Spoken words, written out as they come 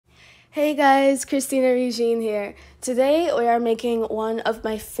Hey guys, Christina Regine here. Today we are making one of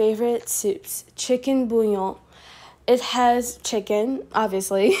my favorite soups, chicken bouillon. It has chicken,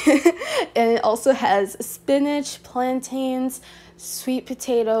 obviously, and it also has spinach, plantains, sweet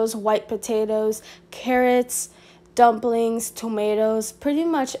potatoes, white potatoes, carrots, dumplings, tomatoes, pretty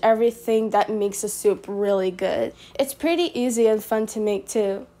much everything that makes a soup really good. It's pretty easy and fun to make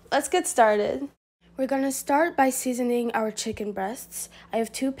too. Let's get started. We're going to start by seasoning our chicken breasts. I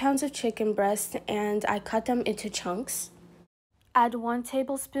have 2 pounds of chicken breast and I cut them into chunks. Add 1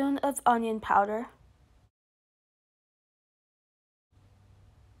 tablespoon of onion powder,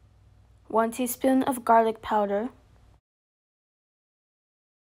 1 teaspoon of garlic powder,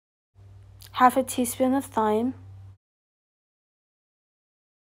 half a teaspoon of thyme,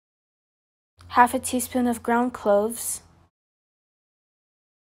 half a teaspoon of ground cloves,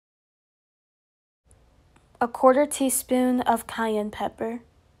 a 1/4 teaspoon of cayenne pepper,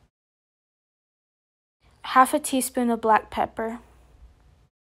 half a teaspoon of black pepper,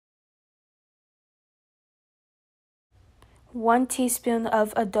 1 teaspoon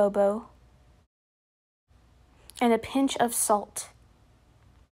of adobo, and a pinch of salt.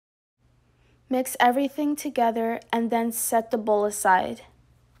 Mix everything together and then set the bowl aside.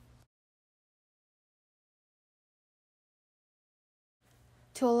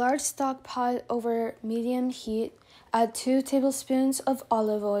 To a large stock pot over medium heat, add 2 tablespoons of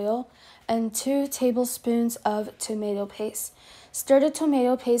olive oil and 2 tablespoons of tomato paste. Stir the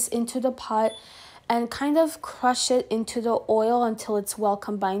tomato paste into the pot and kind of crush it into the oil until it's well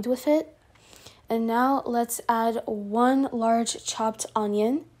combined with it. And now let's add 1 large chopped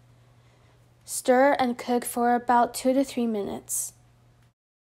onion. Stir and cook for about 2 to 3 minutes.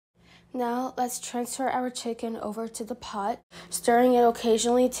 Now let's transfer our chicken over to the pot, stirring it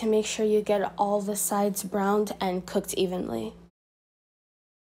occasionally to make sure you get all the sides browned and cooked evenly.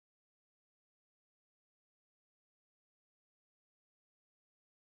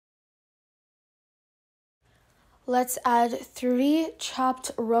 Let's add 3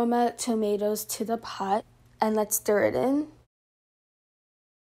 chopped roma tomatoes to the pot and let's stir it in.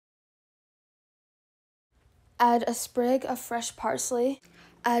 Add a sprig of fresh parsley.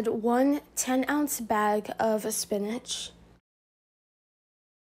 Add 1 10-ounce bag of spinach.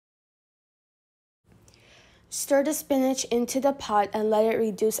 Stir the spinach into the pot and let it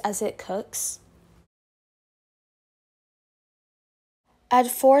reduce as it cooks. Add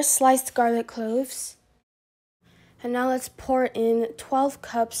 4 sliced garlic cloves. And now let's pour in 12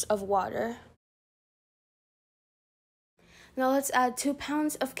 cups of water. Now let's add 2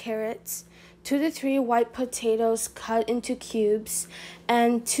 pounds of carrots, 2 to 3 white potatoes cut into cubes,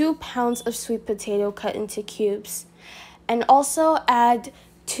 and 2 pounds of sweet potato cut into cubes. And also add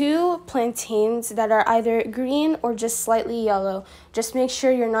 2 plantains that are either green or just slightly yellow. Just make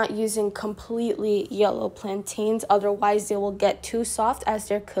sure you're not using completely yellow plantains, otherwise they will get too soft as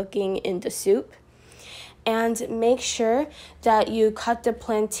they're cooking in the soup. And make sure that you cut the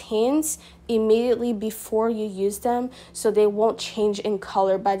plantains immediately before you use them so they won't change in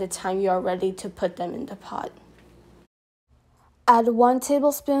color by the time you are ready to put them in the pot. Add 1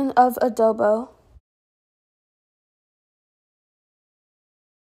 tablespoon of adobo,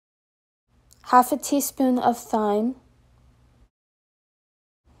 half a teaspoon of thyme,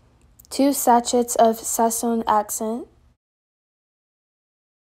 2 sachets of sazon accent,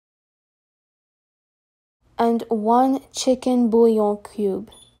 and 1 chicken bouillon cube.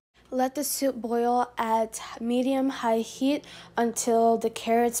 Let the soup boil at medium-high heat until the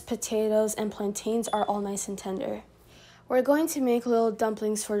carrots, potatoes, and plantains are all nice and tender. We're going to make little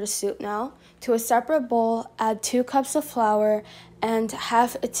dumplings for the soup now. To a separate bowl, add 2 cups of flour and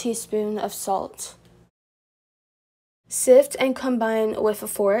half a teaspoon of salt. Sift and combine with a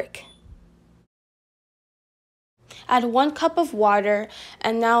fork. Add 1 cup of water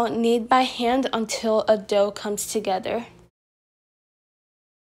and now knead by hand until a dough comes together.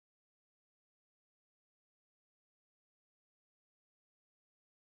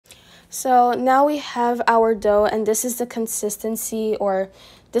 So now we have our dough, and this is the consistency, or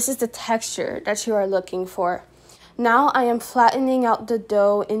this is the texture that you are looking for. Now I am flattening out the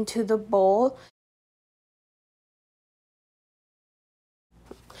dough into the bowl.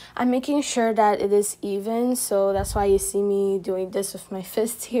 I'm making sure that it is even, so that's why you see me doing this with my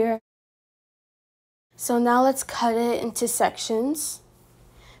fist here. So now let's cut it into sections.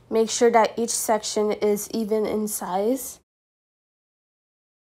 Make sure that each section is even in size.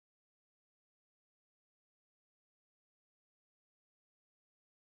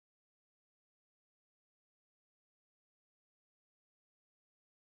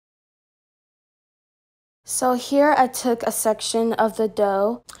 So here I took a section of the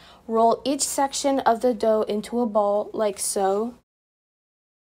dough, Roll each section of the dough into a ball like so.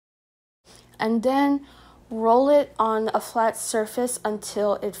 And then roll it on a flat surface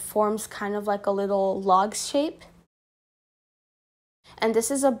until it forms kind of like a little log shape. And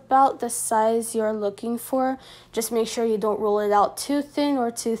this is about the size you're looking for. Just make sure you don't roll it out too thin or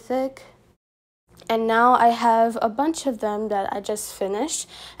too thick. And now I have a bunch of them that I just finished,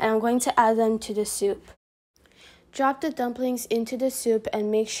 and I'm going to add them to the soup. Drop the dumplings into the soup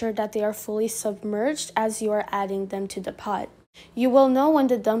and make sure that they are fully submerged as you are adding them to the pot. You will know when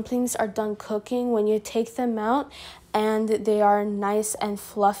the dumplings are done cooking when you take them out and they are nice and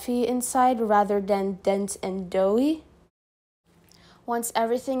fluffy inside rather than dense and doughy. Once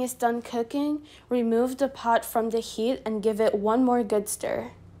everything is done cooking, remove the pot from the heat and give it one more good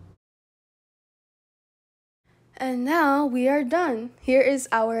stir. And now we are done. Here is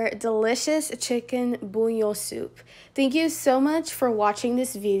our delicious chicken bouillon soup. Thank you so much for watching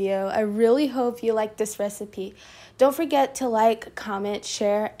this video. I really hope you like this recipe. Don't forget to like, comment,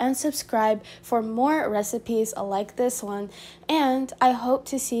 share, and subscribe for more recipes like this one. And I hope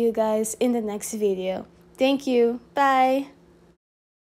to see you guys in the next video. Thank you. Bye.